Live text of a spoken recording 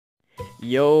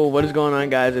Yo, what is going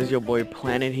on, guys? It's your boy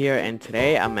Planet here, and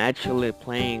today I'm actually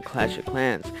playing Clash of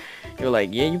Clans. You're like,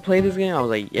 yeah, you play this game? I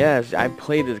was like, yes, I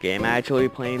played this game. I actually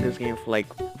playing this game for like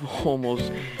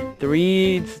almost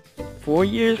 4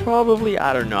 years probably.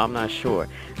 I don't know, I'm not sure.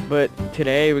 But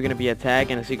today we're gonna be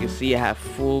attacking. As you can see, I have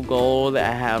full gold.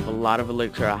 I have a lot of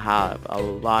elixir. I have a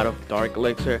lot of dark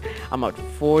elixir. I'm at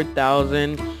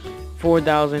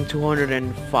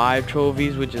 4,205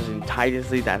 trophies, which is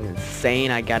entirely that's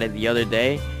insane. I got it the other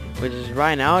day, which is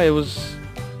right now it was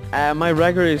my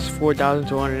record is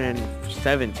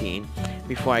 4,217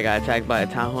 before I got attacked by a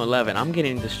Town Hall 11. I'm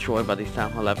getting destroyed by these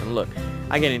Town Hall 11. Look,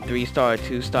 I'm getting 3-star,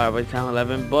 2-star by Town Hall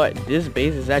 11, but this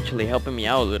base is actually helping me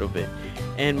out a little bit.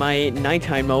 In my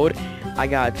nighttime mode, I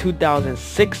got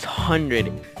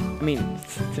 2,600. I mean,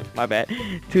 my bad,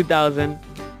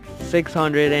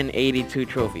 2,682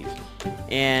 trophies.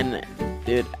 And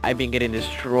dude, I've been getting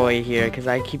destroyed here because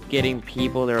I keep getting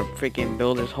people that are freaking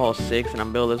Builders Hall 6 and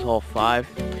I'm Builders Hall 5.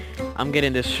 I'm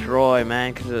getting destroyed,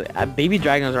 man, because baby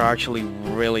dragons are actually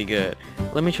really good.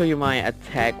 Let me show you my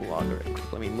attack logger.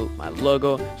 Let me move my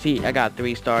logo. See, I got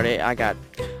 3-star. I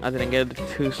didn't get the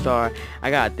 2-star. I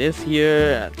got this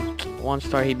here.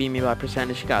 1-star, he beat me by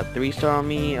percentage. He got 3-star on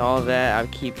me. All that. I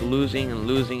keep losing and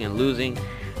losing and losing.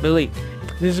 But like,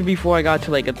 this is before I got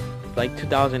to like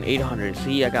 2,800.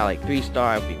 See, I got like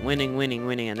 3-star. I've been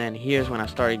winning, and then here's when I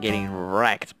started getting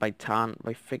wrecked by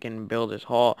freaking Builders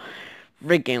Hall,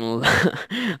 freaking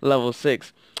level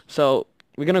 6. So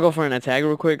we're gonna go for an attack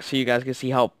real quick so you guys can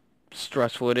see how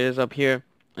stressful it is up here.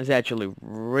 It's actually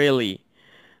really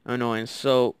annoying.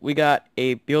 So we got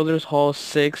a Builders Hall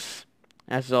 6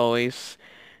 as always,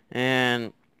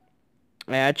 and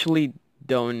I actually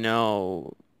don't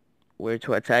know where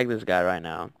to attack this guy right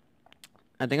now.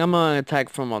 I think I'm gonna attack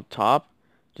from up top,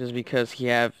 just because he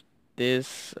have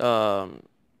this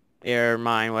air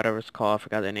mine, whatever it's called. I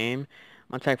forgot the name. I'm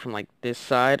gonna attack from like this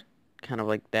side, kind of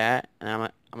like that, and I'm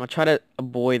gonna try to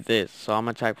avoid this. So I'm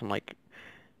gonna attack from like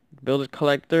build a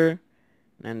collector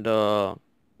and battle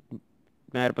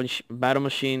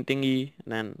machine thingy,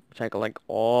 and then attack like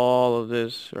all of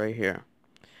this right here.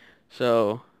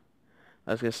 So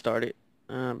let's get started.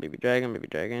 Baby dragon, baby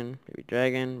dragon, baby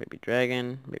dragon, baby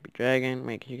dragon, baby dragon.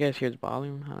 Wait, can you guys hear the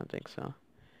volume? I don't think so.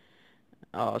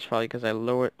 Oh, it's probably because I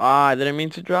lowered. Ah, I didn't mean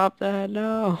to drop that.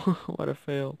 No, what a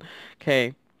fail.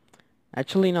 Okay,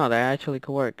 actually no, that actually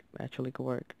could work. Actually could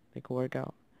work. They could work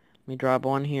out. Let me drop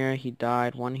one here. He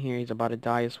died. One here. He's about to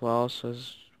die as well. So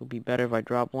this will be better if I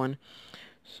drop one.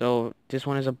 So this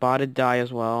one is about to die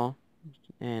as well,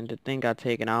 and the thing got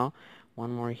taken out.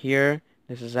 One more here.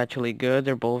 This is actually good.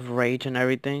 They're both rage and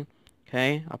everything.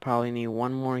 Okay, I'll probably need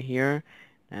one more here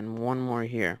and one more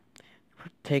here.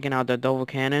 Taking out the double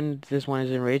cannon. This one is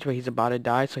in rage, but he's about to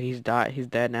die, so he's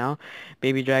dead now.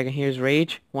 Baby dragon here's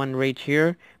rage. One rage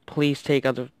here. Please take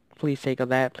out the. Please take out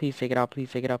that. Please take it out. Please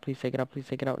take it out. Please take it out. Please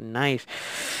take it out. Nice.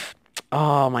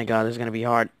 Oh my God, this is gonna be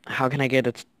hard. How can I get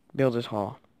a Builder's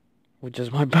Hall? Which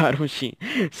is my battle machine.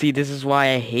 See, this is why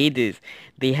I hate this.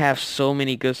 They have so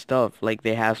many good stuff. Like,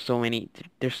 they have so many.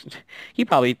 There's, he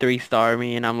probably 3-star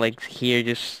me, and I'm like here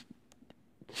just.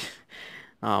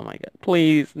 Oh my God!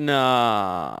 Please,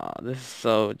 no. This is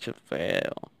such a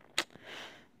fail.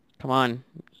 Come on,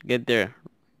 get there.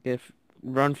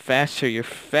 Run faster, you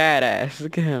fat ass.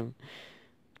 Look at him.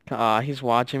 Ah, he's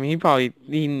watching me.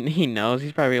 He knows.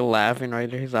 He's probably laughing right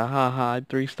there. He's like, haha,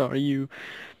 3-star you,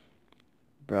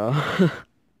 bro.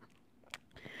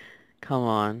 Come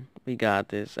on, we got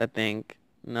this, I think.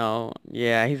 No,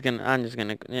 yeah,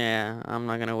 yeah, I'm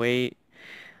not gonna wait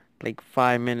like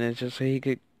 5 minutes just so he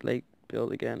could like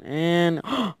build again. And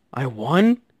I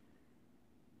won?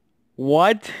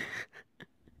 What?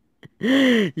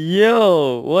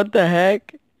 Yo, what the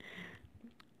heck?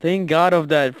 Thank God of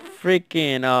that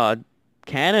freaking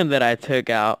cannon that I took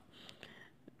out.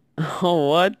 Oh,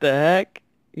 what the heck?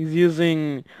 He's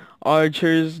using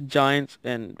archers, giants,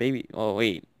 and baby. Oh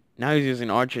wait, now he's using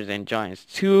archers and giants.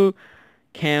 Two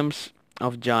camps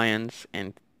of giants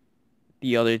and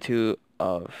the other two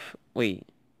of wait.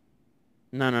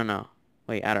 No.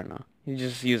 Wait, I don't know. He's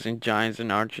just using giants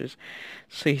and archers.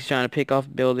 So he's trying to pick off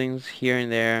buildings here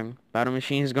and there. Battle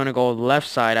machine is gonna go left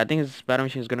side. I think his battle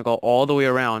machine is gonna go all the way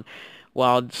around.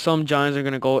 While some giants are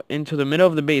gonna go into the middle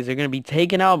of the base. They're gonna be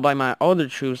taken out by my other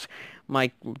troops.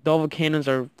 My double cannons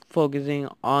are focusing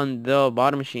on the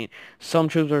bottom machine. Some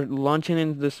troops are launching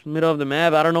into this middle of the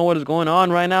map. I don't know what is going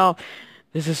on right now.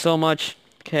 This is so much.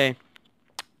 Okay.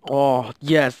 Oh,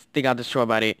 yes. They got destroyed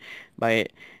by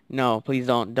it. No, please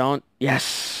don't. Don't.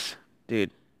 Yes.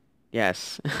 Dude.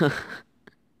 Yes.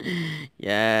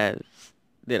 Yes.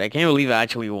 Dude, I can't believe I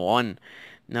actually won.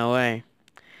 No way.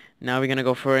 Now we're gonna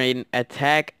go for an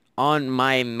attack on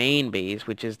my main base,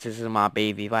 which is this is my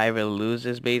baby. If I ever lose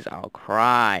this base, I'll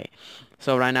cry.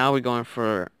 So right now we're going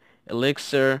for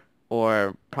elixir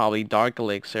or probably dark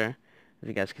elixir, as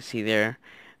you guys can see there.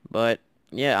 But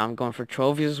yeah, I'm going for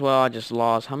trophies as well. I just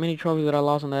lost. How many trophies did I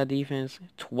lost on that defense?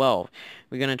 12.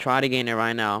 We're gonna try to gain it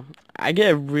right now. I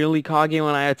get really cocky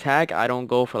when I attack. I don't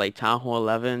go for like Town Hall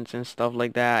 11s and stuff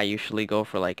like that. I usually go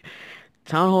for like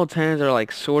Town Hall 10s are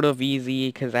like sort of easy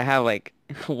because I have like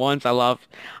once I lost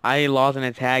an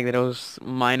attack that was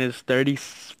minus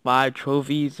 35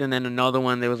 trophies, and then another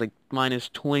one that was like minus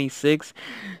 26.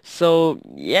 So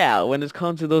yeah, when it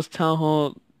comes to those Town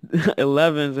Hall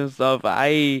 11s and stuff,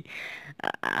 I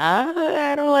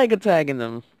don't like attacking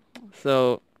them.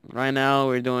 So right now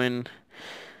we're doing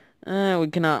we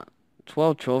cannot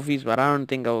 12 trophies, but I don't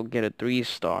think I'll get a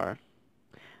 3-star.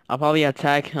 I'll probably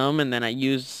attack him and then I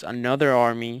use another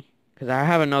army because I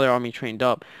have another army trained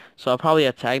up. So I'll probably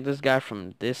attack this guy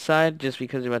from this side just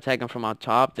because if I attack him from on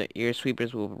top, the air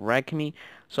sweepers will wreck me.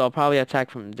 So I'll probably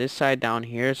attack from this side down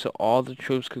here so all the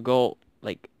troops could go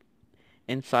like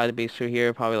inside the base through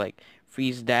here. Probably like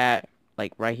freeze that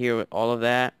like right here with all of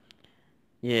that.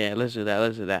 Yeah, let's do that.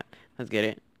 Let's do that. Let's get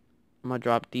it. I'm gonna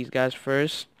drop these guys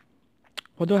first.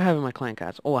 What do I have in my clan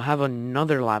cats? Oh, I have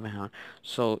another lava hound.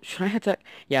 So should I attack?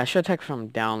 Yeah, I should attack from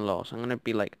down low. So I'm gonna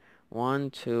be like 1,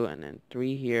 2, and then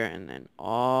 3 here, and then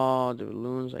all the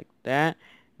balloons like that,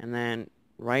 and then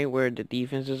right where the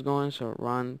defense is going. So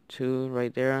 1, 2,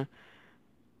 right there.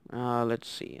 Let's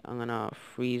see. I'm gonna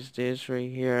freeze this right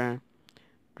here.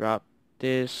 Drop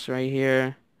this right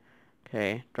here.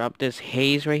 Okay, drop this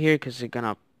haze right here because it's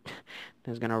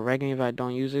gonna wreck me if I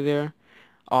don't use it there.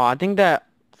 Oh, I think that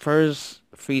first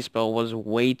free spell was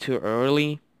way too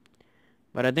early,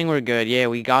 but I think we're good. Yeah,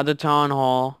 we got the town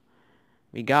hall.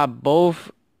 We got both.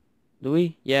 Do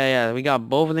we? Yeah, we got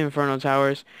both of the Inferno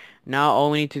Towers. Now all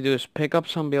we need to do is pick up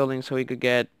some buildings so we could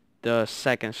get the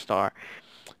 2nd star.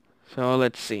 So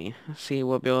let's see. Let's see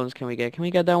what buildings can we get. Can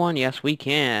we get that one? Yes, we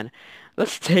can.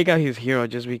 Let's take out his hero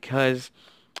just because,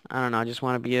 I don't know, I just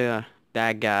want to be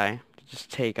that guy. Just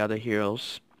take out the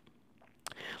heroes.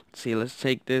 Let's see, let's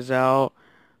take this out.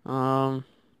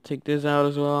 Take this out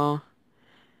as well.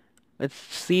 Let's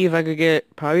see if I could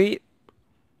get probably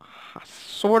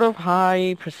sort of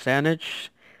high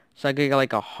percentage. So I could get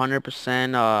like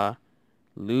 100%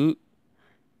 loot.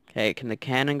 Okay, can the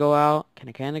cannon go out? Can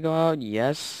the cannon go out?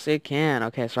 Yes, it can.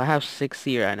 Okay, so I have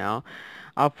 60 right now.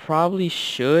 I'll probably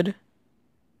should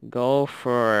go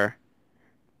for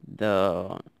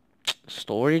the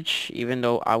storage, even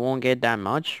though I won't get that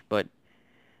much, but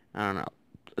I don't know.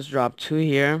 Let's drop 2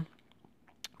 here.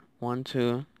 1,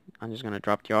 2. I'm just gonna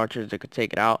drop the archers that could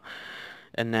take it out.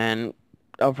 And then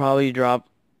I'll probably drop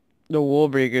the wall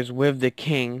breakers with the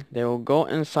king. They will go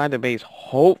inside the base.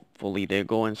 Hopefully they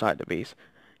go inside the base.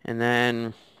 And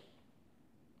then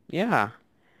yeah,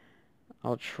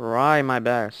 I'll try my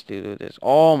best to do this.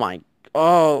 Oh my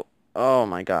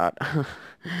god.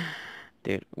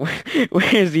 Dude,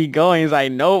 where is he going? He's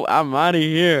like, nope, I'm out of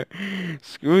here.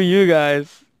 Screw you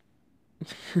guys.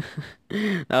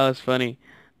 That was funny.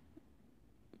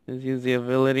 Let's use the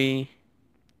ability.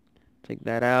 Take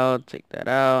that out,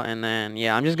 and then,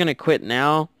 yeah, I'm just gonna quit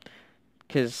now.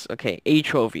 Because, okay, 8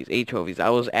 trophies, 8 trophies. That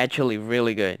was actually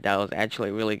really good. That was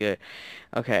actually really good.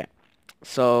 Okay,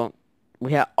 so,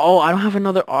 we have, oh, I don't have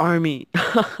another army.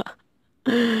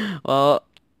 Well,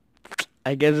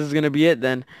 I guess this is gonna be it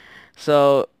then.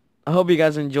 So, I hope you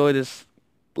guys enjoy this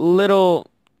little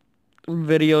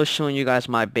video showing you guys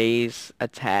my base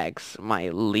attacks, my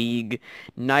league,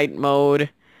 night mode.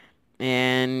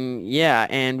 And yeah,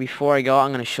 and before I go,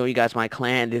 I'm gonna show you guys my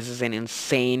clan. This is an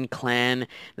insane clan.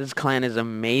 This clan is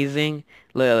amazing.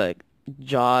 Look,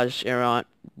 Josh, Aaron.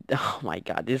 Oh my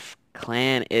god, this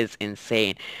clan is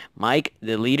insane. Mike,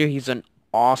 the leader, he's an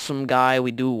awesome guy. We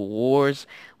do wars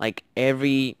like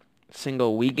every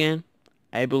single weekend.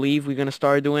 I believe we're gonna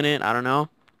start doing it. I don't know.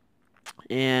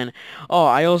 And oh,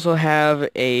 I also have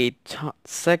a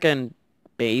second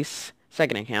base,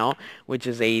 second account, which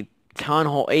is a Town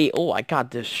Hall 8. Oh, I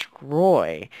got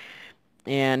destroyed.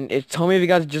 And it told me if you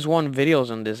guys just want videos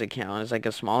on this account. It's like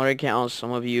a smaller account.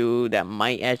 Some of you that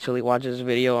might actually watch this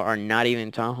video are not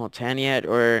even Town Hall 10 yet,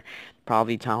 or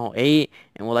probably Town Hall 8,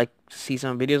 and would like to see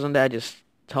some videos on that. Just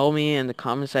tell me in the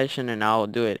comment section and I'll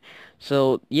do it.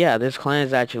 So yeah, this clan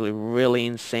is actually really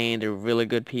insane. They're really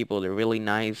good people. They're really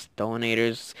nice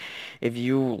donators. If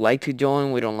you like to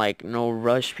join, we don't like no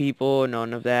rush people,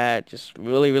 none of that. Just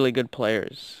really, really good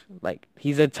players. Like,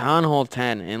 he's a Town Hall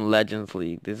 10 in Legends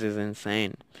League. This is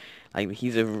insane. Like,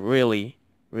 he's a really,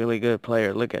 really good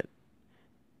player. Look at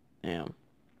him.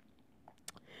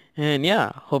 And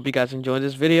yeah, hope you guys enjoyed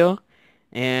this video,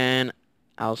 and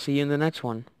I'll see you in the next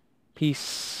one.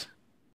 Peace.